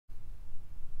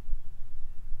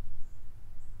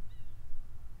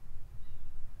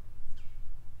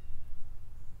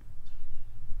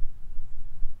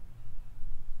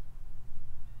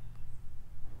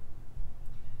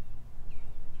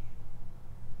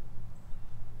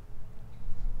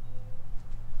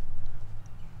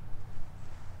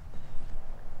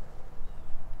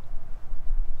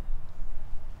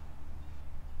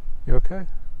okay?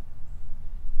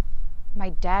 My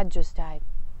dad just died.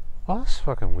 Well, that's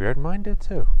fucking weird. Mine did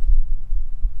too.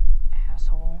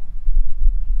 Asshole.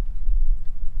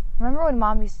 Remember when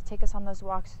Mom used to take us on those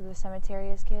walks through the cemetery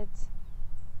as kids?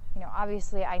 You know,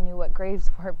 obviously I knew what graves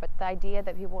were, but the idea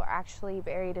that people were actually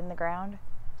buried in the ground,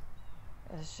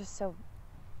 it was just so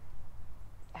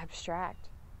abstract.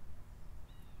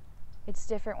 It's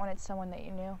different when it's someone that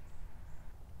you knew.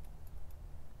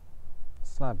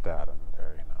 It's not Dad in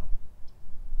there, you know.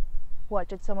 What,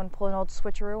 did someone pull an old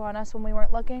switcheroo on us when we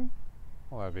weren't looking?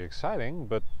 Well, that'd be exciting,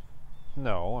 but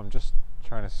no, I'm just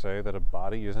trying to say that a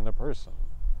body isn't a person.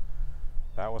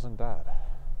 That wasn't Dad.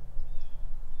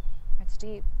 That's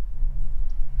deep.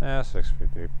 6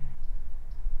 feet deep.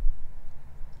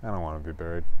 I don't want to be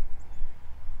buried.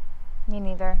 Me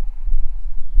neither.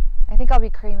 I think I'll be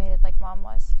cremated like Mom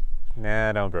was.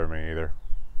 Nah, don't bury me either.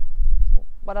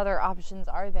 What other options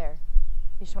are there?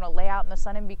 You just want to lay out in the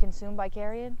sun and be consumed by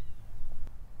carrion?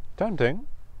 Tempting,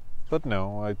 but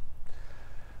no, I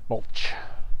mulch.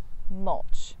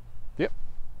 Mulch. Yep.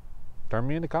 Turn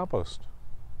me into compost.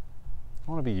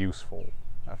 I want to be useful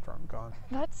after I'm gone.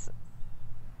 That's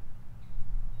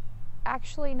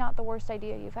actually not the worst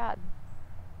idea you've had.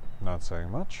 Not saying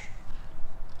much.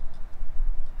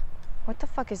 What the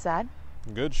fuck is that?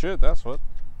 Good shit, that's what.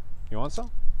 You want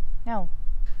some? No.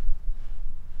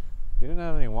 You didn't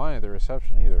have any wine at the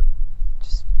reception either.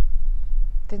 Just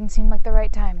didn't seem like the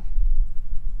right time.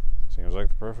 Seems like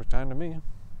the perfect time to me.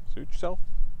 Suit yourself.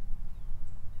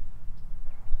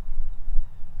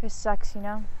 This sucks, you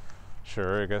know?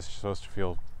 Sure, I guess you're supposed to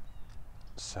feel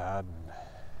sad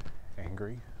and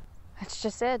angry. That's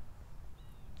just it.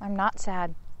 I'm not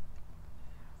sad.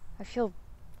 I feel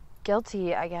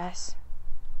guilty, I guess.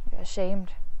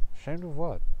 Ashamed. Ashamed of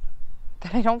what?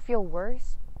 That I don't feel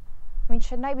worse. I mean,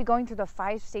 shouldn't I be going through the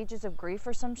 5 stages of grief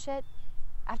or some shit?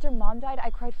 After Mom died, I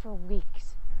cried for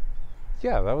weeks.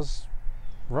 Yeah, that was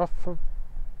rough for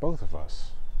both of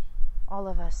us. All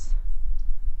of us.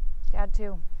 Dad,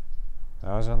 too.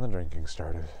 That was when the drinking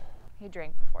started. He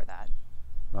drank before that.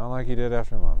 Not like he did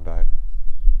after Mom died.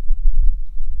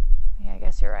 Yeah, I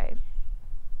guess you're right.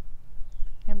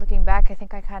 And looking back, I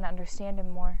think I kind of understand him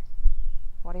more.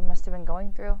 What he must have been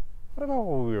going through. What about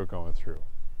what we were going through?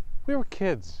 We were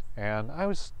kids, and I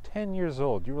was 10 years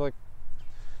old. You were like,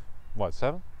 what,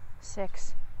 7?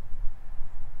 6.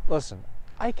 Listen,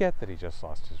 I get that he just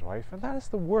lost his wife, and that is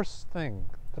the worst thing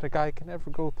that a guy can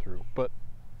ever go through, but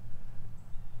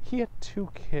he had 2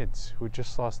 kids who had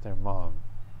just lost their mom.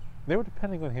 They were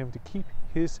depending on him to keep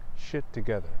his shit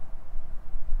together.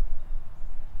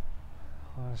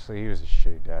 Honestly, he was a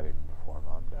shitty dad even before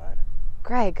Mom died.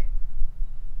 Greg.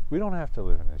 We don't have to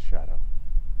live in his shadow.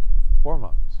 Or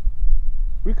Mom's.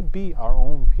 We could be our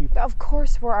own people. Of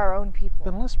course we're our own people.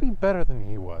 Then let's be better than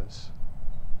he was.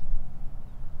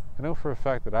 I know for a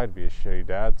fact that I'd be a shitty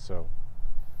dad, so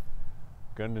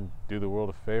I'm gonna do the world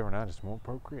a favor and I just won't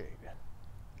procreate.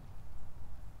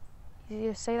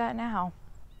 You say that now.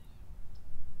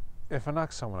 If I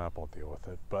knock someone up, I'll deal with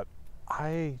it, but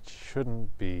I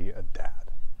shouldn't be a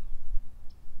dad.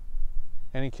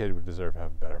 Any kid would deserve to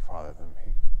have a better father than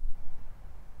me.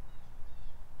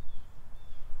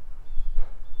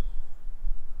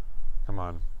 Come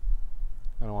on.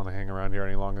 I don't want to hang around here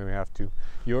any longer than we have to.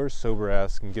 Your sober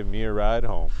ass can give me a ride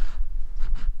home.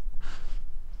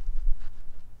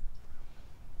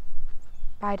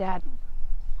 Bye, Dad.